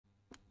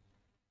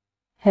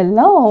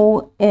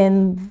Hello,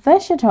 in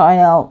this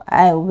tutorial,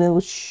 I will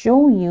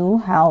show you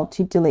how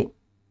to delete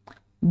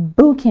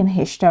booking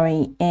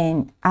history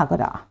in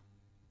Agoda.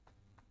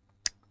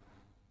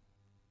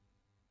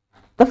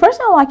 The first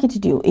thing I'd like you to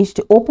do is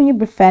to open your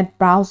preferred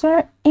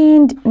browser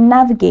and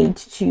navigate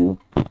to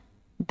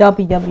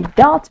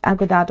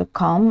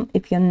www.agoda.com.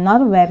 If you're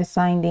not already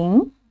signed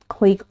in,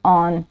 click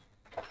on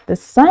the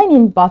sign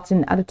in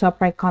button at the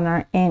top right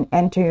corner and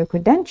enter your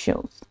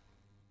credentials.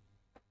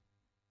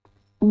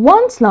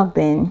 Once logged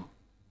in,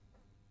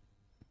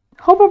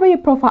 hover over your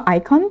profile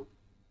icon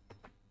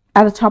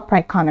at the top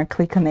right corner,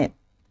 click on it.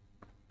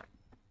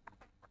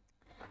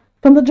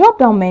 From the drop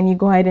down menu,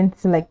 go ahead and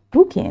select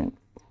bookings.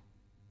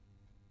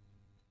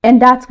 And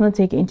that's going to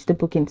take you into the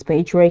bookings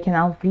page where you can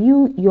now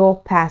view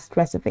your past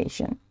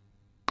reservation.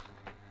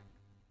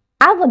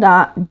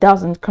 Agoda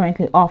doesn't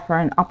currently offer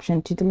an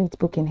option to delete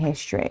booking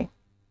history.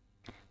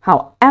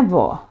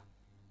 However,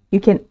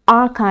 you can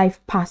archive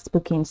past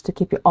bookings to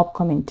keep your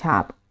upcoming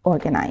tab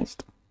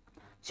organized.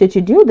 So to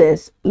do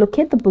this,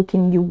 locate the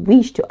booking you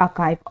wish to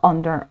archive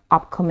under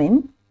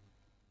upcoming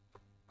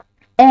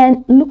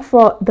and look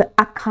for the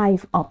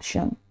archive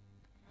option.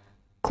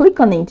 Click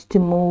on it to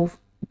move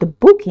the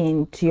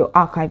booking to your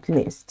archived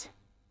list.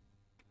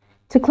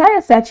 To clear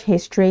your search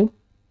history,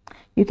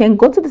 you can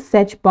go to the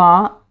search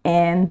bar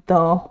and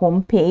the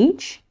home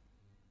page.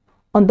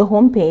 On the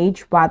home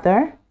page,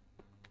 rather,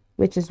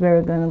 which is where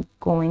we're going to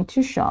go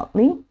into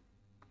shortly.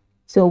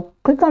 So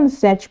click on the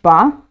search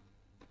bar.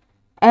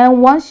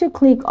 And once you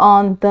click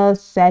on the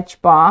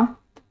search bar,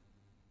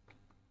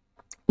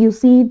 you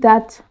see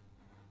that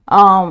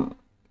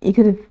you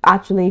could have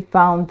actually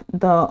found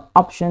the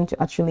option to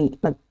actually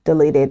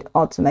delete it,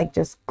 or to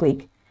just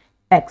click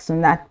X on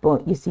that,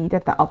 but you see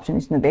that the option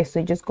is not there. So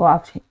you just go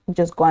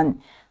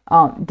and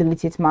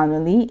delete it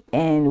manually.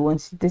 And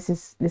once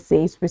this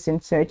says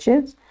recent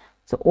searches,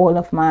 so all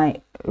of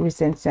my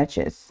recent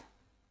searches,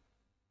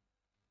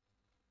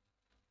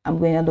 I'm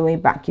going all the way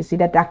back. You see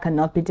that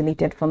cannot be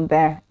deleted from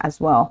there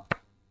as well.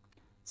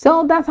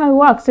 So that's how it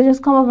works. So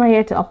just come over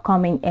here to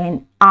upcoming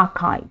and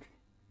archive.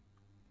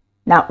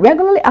 Now,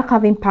 regularly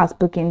archiving past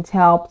bookings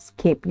helps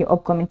keep your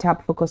upcoming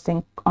tab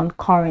focusing on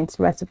current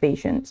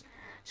reservations.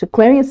 So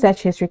clearing your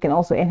search history can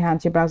also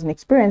enhance your browsing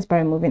experience by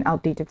removing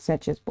outdated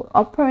searches. But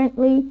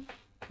apparently,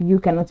 you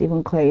cannot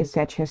even clear your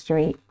search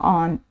history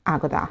on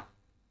Agoda.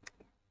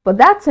 But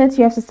that's it.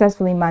 You have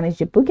successfully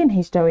managed your booking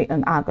history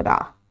on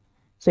Agoda.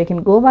 So you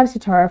can go over the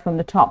tutorial from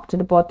the top to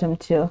the bottom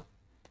to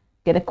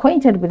get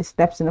acquainted with the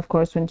steps. And of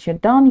course, once you're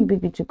done, you'll be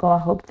good to go. I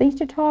hope this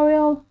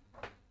tutorial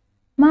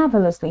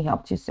marvelously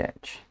helped you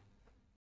search.